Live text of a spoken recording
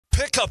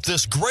Pick up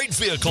this great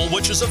vehicle,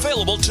 which is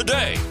available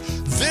today.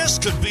 This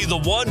could be the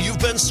one you've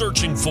been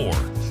searching for.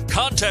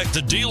 Contact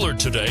the dealer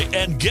today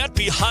and get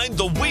behind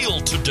the wheel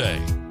today.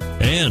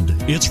 And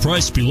it's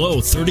priced below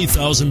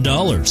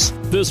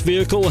 $30,000. This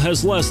vehicle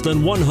has less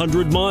than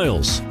 100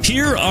 miles.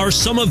 Here are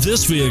some of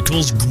this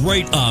vehicle's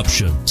great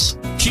options: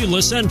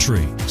 keyless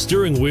entry,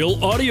 steering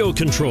wheel audio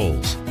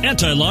controls,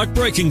 anti-lock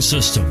braking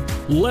system,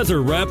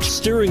 leather-wrapped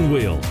steering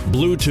wheel,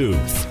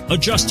 Bluetooth,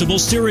 adjustable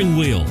steering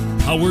wheel,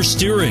 power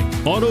steering,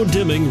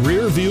 auto-dimming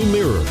rear view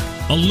mirror,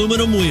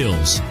 aluminum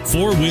wheels,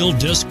 4-wheel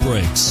disc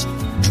brakes.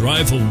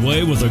 Drive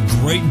away with a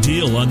great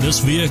deal on this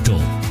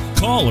vehicle.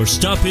 Call or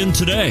stop in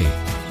today.